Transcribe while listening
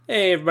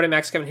Hey everybody,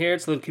 Max Kevin here.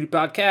 It's the Little Cutie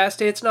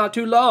Podcast. It's not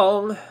too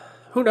long.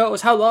 Who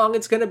knows how long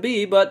it's gonna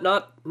be, but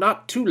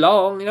not too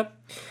long, you know.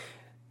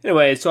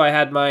 Anyway, so I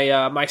had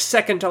my my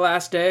second to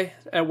last day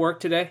at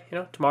work today. You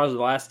know, tomorrow's the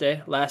last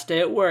day. Last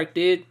day at work,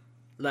 dude.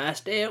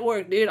 Last day at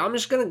work, dude. I'm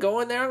just gonna go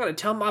in there. I'm gonna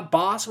tell my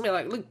boss. I'm gonna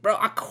be like, look, bro,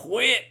 I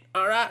quit.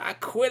 All right, I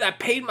quit. I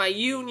paid my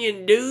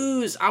union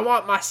dues. I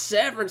want my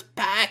severance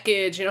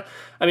package. You know,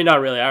 I mean,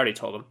 not really. I already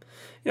told him.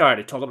 I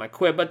already told him I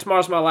quit. But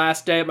tomorrow's my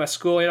last day at my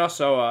school. You know,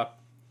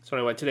 So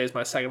anyway, today's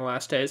my second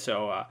last day,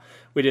 so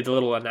we did a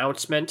little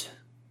announcement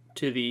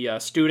to the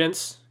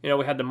students. You know,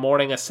 we had the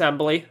morning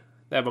assembly.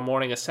 They have a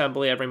morning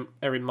assembly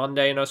every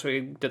Monday, you know, so we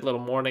did a little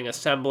morning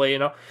assembly, you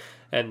know.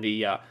 And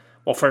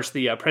first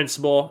the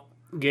principal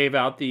gave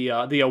out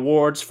the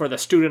awards for the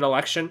student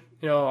election.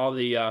 You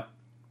know,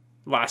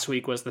 last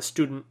week was the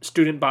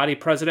student body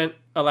president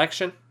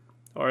election,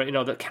 or, you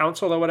know, the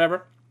council or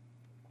whatever.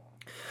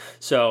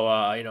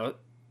 So, you know,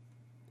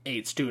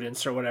 8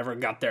 students or whatever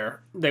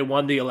they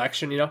won the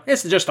election, you know.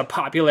 It's just a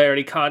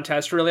popularity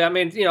contest, really. I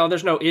mean, you know,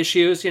 there's no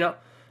issues, you know.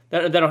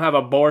 They don't have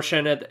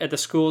abortion at the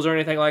schools or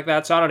anything like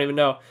that, so I don't even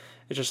know.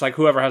 It's just like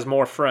whoever has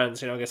more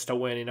friends, you know, gets to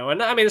win, you know.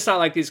 And I mean, it's not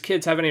like these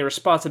kids have any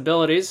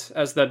responsibilities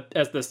as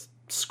the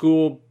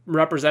school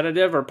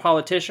representative or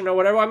politician or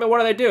whatever. I mean, what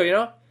do they do, you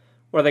know?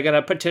 Are they going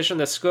to petition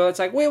the school? It's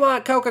like, we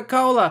want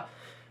Coca-Cola.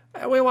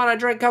 We want to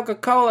drink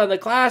Coca-Cola in the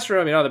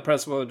classroom. You know, the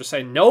principal would just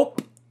say,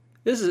 nope.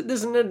 This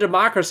isn't a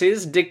democracy. This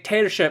is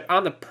dictatorship.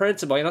 I'm the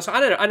principal, you know. So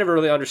I never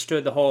really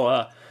understood the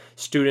whole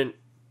student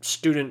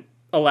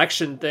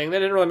election thing. That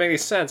didn't really make any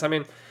sense. I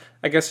mean,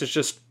 I guess it's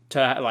just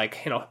to, like,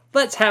 you know,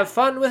 let's have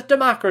fun with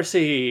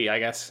democracy. I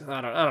guess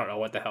I don't know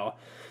what the hell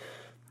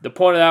the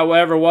point of that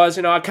whatever was.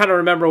 You know, I kind of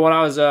remember when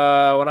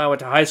I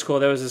went to high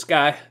school. There was this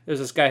guy.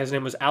 His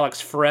name was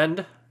Alex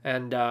Friend,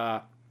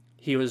 and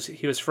he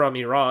was from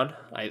Iran.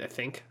 I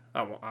think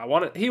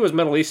he was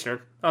Middle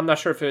Eastern. I'm not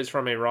sure if he was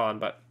from Iran,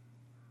 but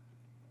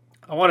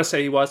I want to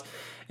say he was.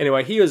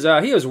 Anyway, he was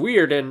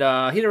weird, and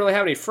he didn't really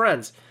have any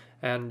friends.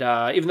 And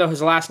even though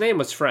his last name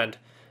was Friend,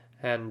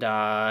 and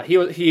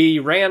he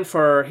ran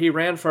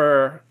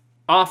for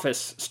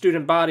office,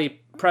 student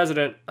body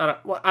president. I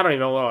don't even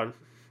know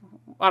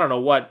I don't know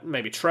what,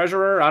 maybe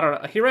treasurer. I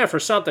don't know. He ran for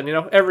something. You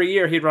know, every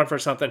year he'd run for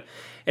something,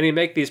 and he'd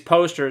make these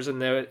posters,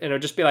 and it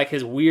would just be like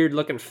his weird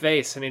looking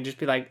face, and he'd just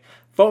be like,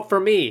 "Vote for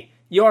me,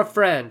 your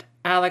friend,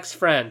 Alex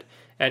Friend."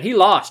 And he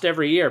lost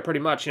every year, pretty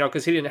much, you know,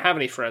 because he didn't have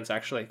any friends,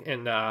 actually.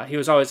 And he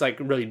was always, like,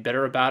 really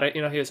bitter about it.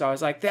 You know, he was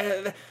always like,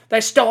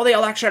 they stole the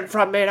election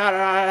from me, da, da,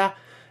 da, da.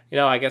 You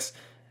know, I guess.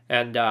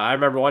 And I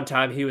remember one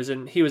time he was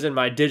in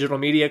my digital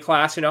media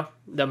class, you know,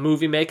 the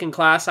movie-making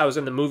class. I was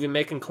in the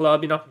movie-making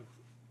club, you know.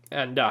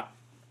 And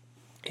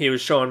he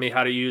was showing me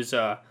how to use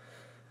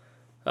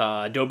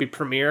Adobe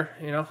Premiere,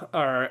 you know.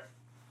 Or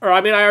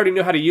I mean, I already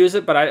knew how to use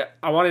it, but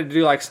I wanted to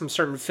do, like, some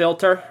certain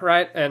filter,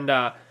 right?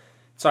 And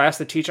so I asked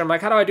the teacher, I'm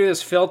like, how do I do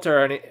this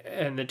filter?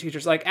 And the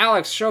teacher's like,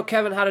 Alex, show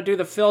Kevin how to do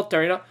the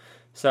filter, you know?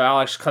 So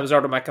Alex comes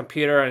over to my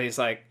computer, and he's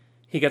like,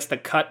 he gets the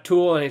cut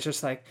tool, and he's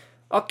just like,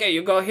 okay,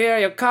 you go here,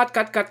 you cut.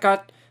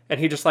 And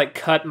he just, like,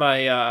 cut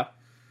my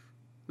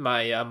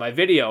my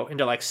video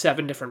into, like,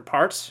 7 different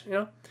parts, you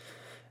know?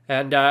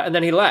 And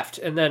then he left.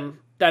 And then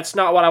that's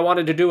not what I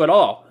wanted to do at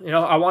all. You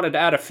know, I wanted to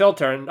add a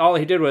filter, and all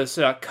he did was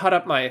cut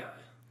up my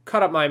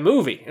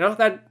movie, you know?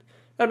 That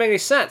doesn't make any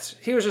sense.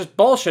 He was just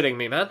bullshitting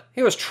me, man.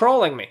 He was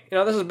trolling me. You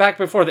know, this is back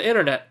before the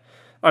internet.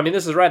 I mean,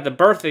 this is right at the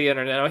birth of the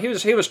internet.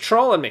 He was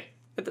trolling me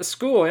at the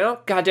school, you know?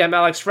 Goddamn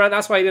Alex Friend.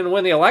 That's why he didn't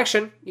win the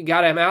election. You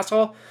goddamn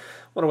asshole.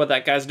 Wonder what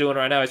that guy's doing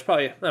right now. He's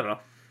probably, I don't know.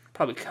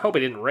 Probably hope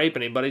he didn't rape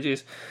anybody.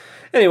 Jeez.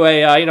 Anyway,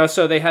 you know,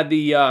 so they had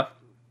the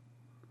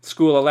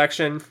school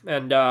election,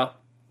 and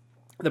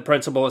the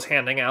principal was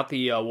handing out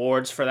the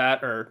awards for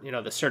that, or, you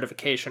know, the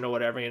certification or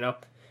whatever, you know?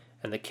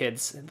 And the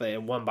kids, they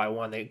one by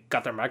one, they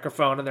got their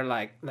microphone, and they're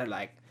like,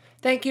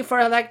 thank you for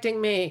electing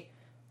me.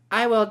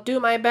 I will do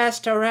my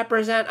best to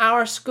represent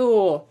our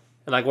school.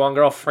 And, like, one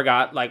girl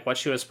forgot, like, what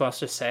she was supposed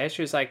to say.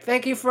 She was like,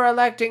 thank you for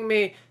electing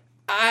me.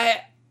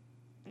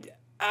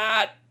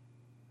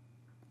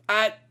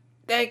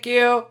 Thank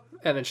you.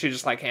 And then she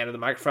just, like, handed the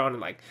microphone,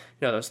 and, like,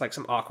 you know, there was, like,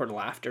 some awkward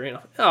laughter, you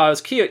know. Oh, it was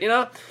cute, you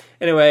know.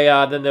 Anyway,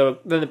 then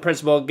the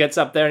principal gets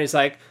up there, and he's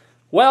like,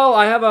 well,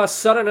 I have a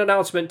sudden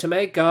announcement to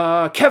make.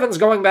 Kevin's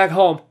going back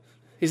home.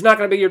 He's not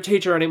going to be your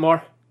teacher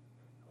anymore.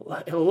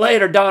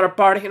 Later, Donner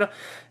Party, you know.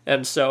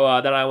 And so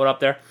then I went up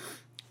there,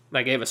 and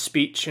I gave a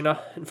speech, you know,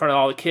 in front of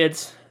all the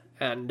kids.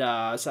 And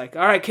it's like,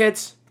 all right,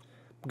 kids,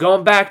 I'm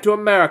going back to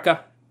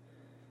America.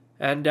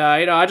 And, you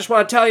know, I just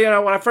want to tell you,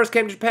 when I first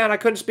came to Japan, I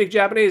couldn't speak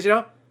Japanese, you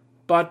know.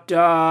 But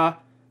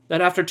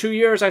then after 2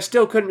 years, I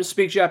still couldn't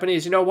speak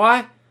Japanese. You know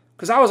why?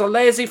 Because I was a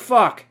lazy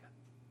fuck.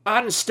 I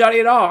didn't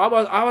study at all.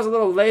 I was a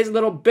little lazy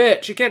little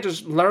bitch. You can't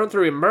just learn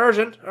through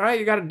immersion, all right?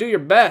 You got to do your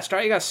best, all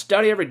right? You got to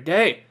study every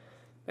day.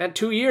 And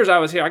 2 years I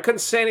was here. I couldn't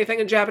say anything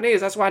in Japanese.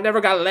 That's why I never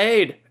got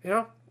laid, you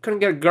know? Couldn't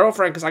get a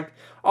girlfriend because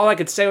all I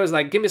could say was,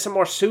 like, give me some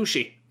more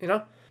sushi, you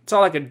know? That's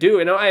all I could do,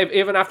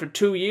 even after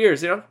 2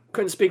 years,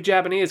 couldn't speak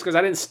Japanese because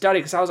I didn't study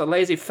because I was a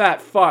lazy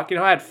fat fuck,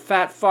 I had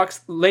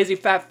lazy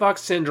fat fuck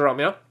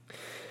syndrome,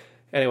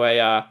 Anyway,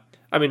 I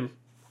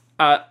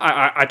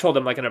told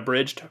them like an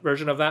abridged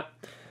version of that.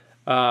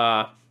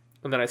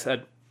 And then I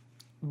said,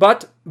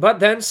 but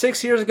then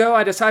 6 years ago,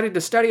 I decided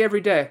to study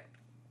every day.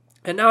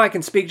 And now I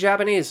can speak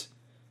Japanese.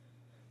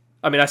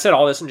 I said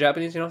all this in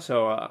Japanese,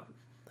 so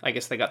I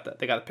guess they got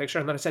the picture.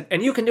 And then I said,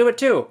 and you can do it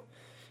too.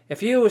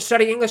 If you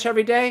study English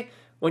every day,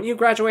 when you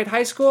graduate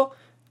high school,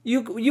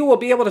 you will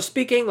be able to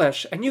speak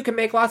English, and you can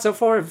make lots of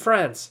foreign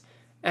friends.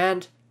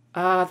 And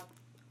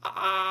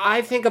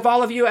I think of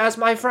all of you as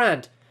my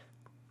friend.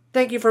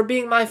 Thank you for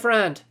being my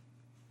friend.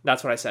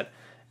 That's what I said.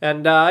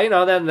 And,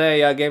 then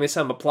they gave me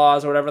some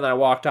applause or whatever, and then I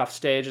walked off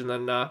stage, and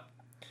then I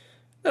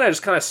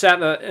just kind of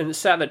sat in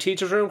the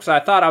teacher's room, because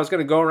I thought I was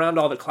going to go around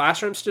all the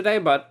classrooms today,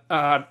 but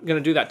I'm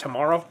going to do that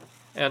tomorrow.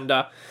 And,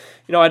 I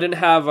didn't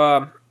have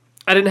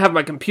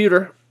my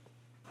computer.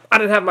 I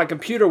didn't have my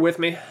computer with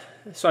me,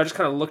 so I just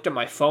kind of looked at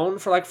my phone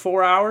for like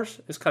 4 hours.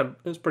 It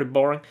was pretty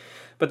boring.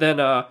 But then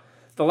the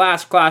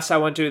last class I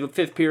went to, the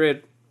 5th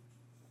period,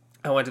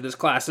 I went to this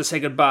class to say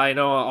goodbye.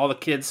 All the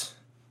kids,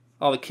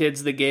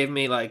 they gave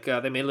me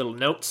they made little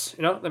notes.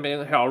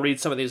 I'll read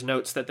some of these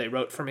notes that they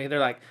wrote for me. They're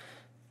like,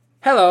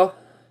 "Hello,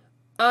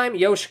 I'm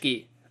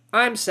Yoshiki.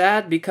 I'm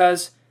sad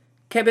because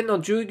Kevin no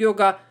jugyo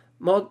ga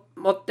mo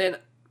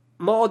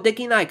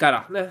dekinai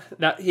kara."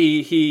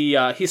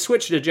 He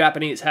switched to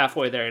Japanese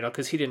halfway there,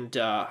 because he didn't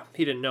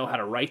know how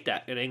to write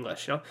that in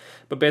English,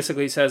 But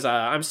basically he says,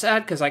 "I'm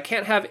sad because I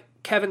can't have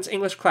Kevin's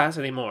English class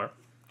anymore."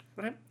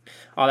 Right?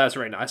 Oh, that was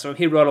very nice. So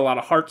he wrote a lot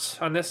of hearts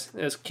on this.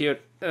 It was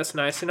cute. That's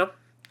nice,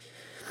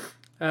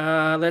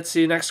 Let's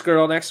see, next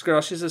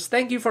girl. She says,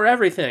 "Thank you for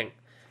everything.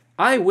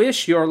 I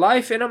wish your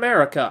life in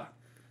America."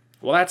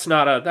 Well, that's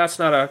not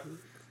a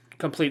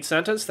complete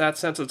sentence. That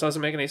sentence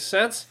doesn't make any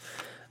sense.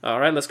 All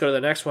right, let's go to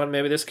the next one.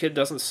 Maybe this kid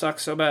doesn't suck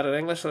so bad at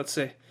English. Let's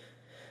see.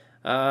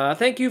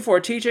 "Thank you for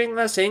teaching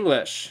us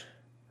English.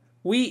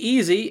 We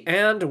easy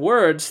and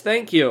words,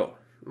 thank you."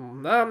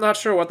 I'm not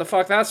sure what the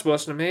fuck that's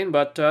supposed to mean,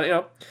 but,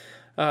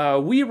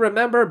 "we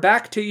remember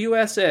back to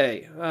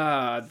USA."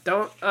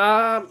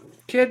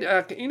 Kid,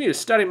 you need to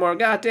study more,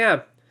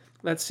 goddamn.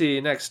 Let's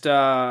see, next,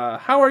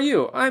 "How are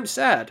you? I'm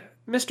sad.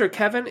 Mr.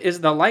 Kevin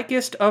is the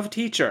likest of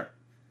teacher."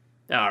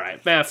 All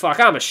right, man, fuck,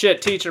 I'm a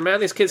shit teacher,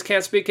 man. These kids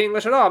can't speak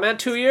English at all, man.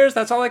 2 years,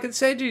 that's all I can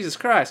say? Jesus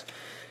Christ.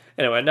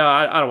 Anyway, no,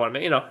 I don't want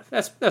to,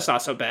 that's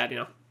not so bad,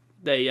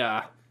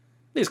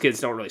 These kids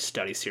don't really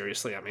study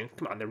seriously.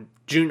 Come on, they're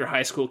junior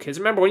high school kids.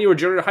 Remember when you were a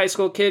junior high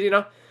school kid,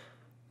 And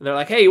they're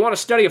like, "Hey, you want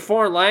to study a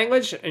foreign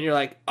language?" And you're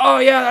like, "Oh,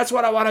 yeah, that's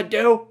what I want to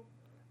do.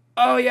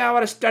 Oh, yeah, I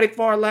want to study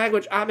foreign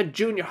language. I'm in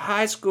junior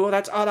high school.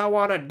 That's all I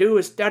want to do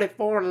is study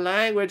foreign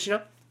language,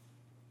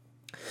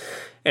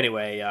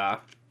 Anyway,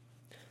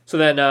 so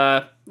then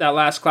that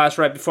last class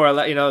right before I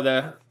let,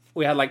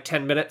 we had like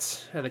 10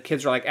 minutes, and the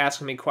kids were like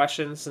asking me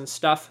questions and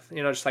stuff,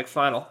 just like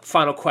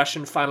final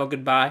question, final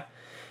goodbye.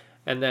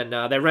 And then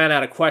they ran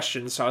out of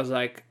questions, so I was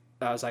like,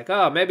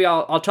 oh, maybe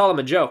I'll tell them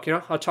a joke,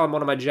 I'll tell them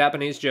one of my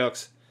Japanese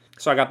jokes.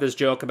 So I got this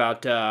joke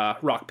about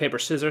rock, paper,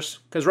 scissors,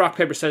 because rock,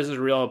 paper, scissors is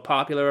real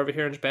popular over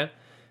here in Japan,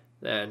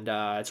 and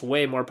it's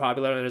way more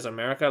popular than it is in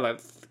America. Like,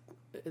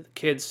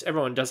 kids,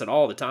 everyone does it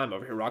all the time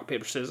over here, rock,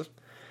 paper, scissors.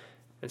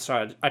 And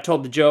so I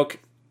told the joke,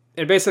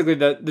 and basically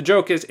the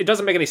joke is, it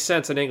doesn't make any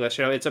sense in English,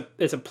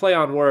 it's a play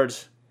on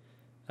words.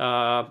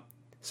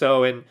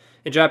 So in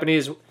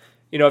Japanese,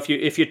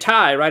 if you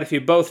tie, right, if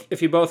you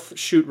both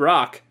shoot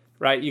rock,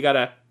 right, you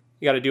gotta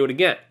do it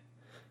again.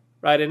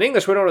 Right, in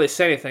English, we don't really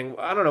say anything.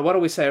 I don't know, what do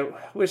we say?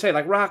 We say,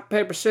 like, rock,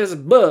 paper, scissors,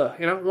 buh,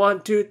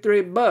 1, 2,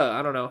 3, buh.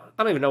 I don't know.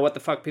 I don't even know what the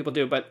fuck people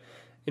do, but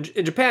in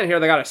Japan here,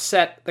 they got a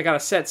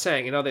set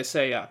saying, they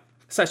say,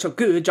 "Saisho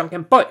gu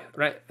jankenpoi,"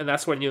 right? And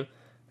that's when you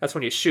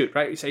shoot,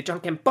 right? You say,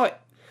 "jankenpoi."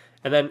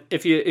 And then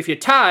if you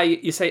tie,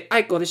 you say,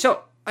 "aiko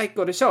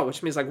desho,"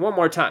 which means, like, one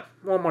more time,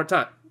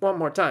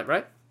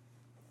 right?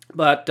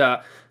 But,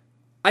 "aiko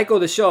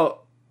desho,"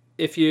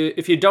 if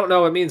you don't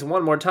know it means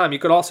one more time, you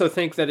could also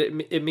think that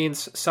it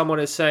means someone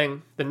is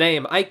saying the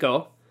name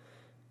Aiko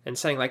and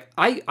saying, like,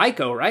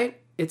 Aiko, right?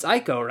 It's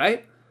Aiko,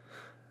 right?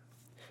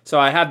 So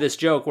I have this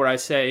joke where I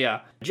say,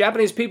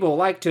 "Japanese people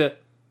like to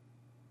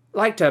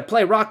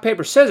play rock,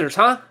 paper, scissors,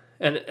 huh?"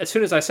 And as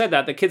soon as I said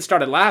that, the kids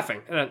started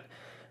laughing. And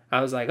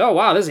I was like, oh,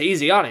 wow, this is an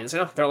easy audience,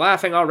 They're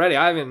laughing already.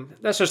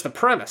 That's just the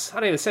premise. I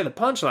didn't even say the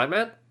punchline,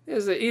 man.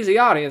 This is an easy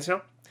audience,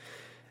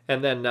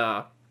 And then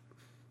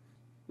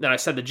I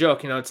said the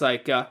joke, it's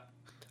like, I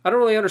don't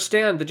really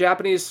understand the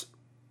Japanese.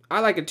 I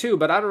like it too,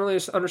 but I don't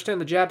really understand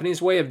the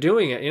Japanese way of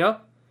doing it,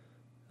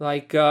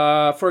 Like,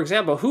 for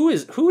example, who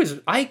is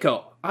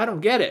Aiko? I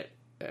don't get it.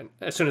 And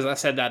as soon as I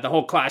said that, the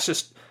whole class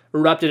just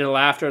erupted in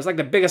laughter. It was like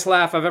the biggest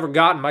laugh I've ever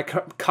gotten in my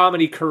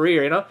comedy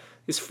career,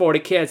 These 40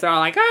 kids, they're all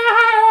like,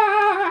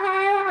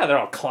 ah! They're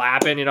all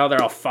clapping,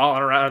 they're all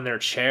falling around in their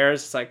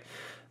chairs. It's like,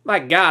 my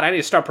God, I need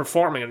to start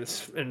performing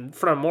in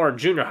front of more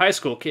junior high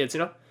school kids,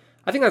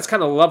 I think that's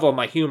kind of the level of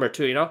my humor,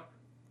 too, A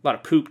lot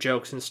of poop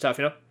jokes and stuff,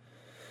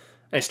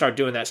 I start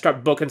doing that.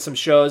 Start booking some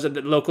shows at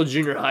the local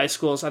junior high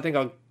schools. I think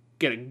I'll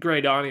get a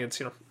great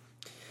audience,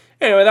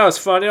 Anyway, that was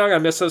fun. I'm gonna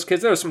miss those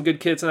kids. There were some good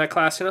kids in that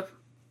class,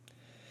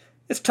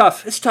 It's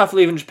tough. It's tough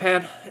leaving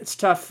Japan. It's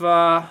tough.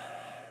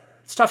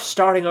 It's tough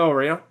starting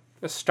over,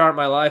 Just start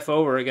my life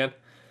over again.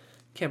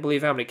 Can't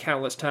believe how many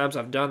countless times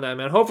I've done that,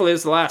 man. Hopefully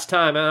this is the last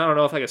time, man. I don't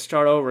know if I can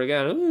start over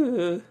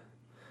again.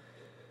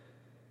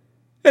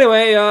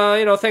 Anyway,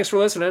 thanks for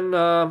listening.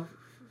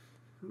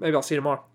 Maybe I'll see you tomorrow.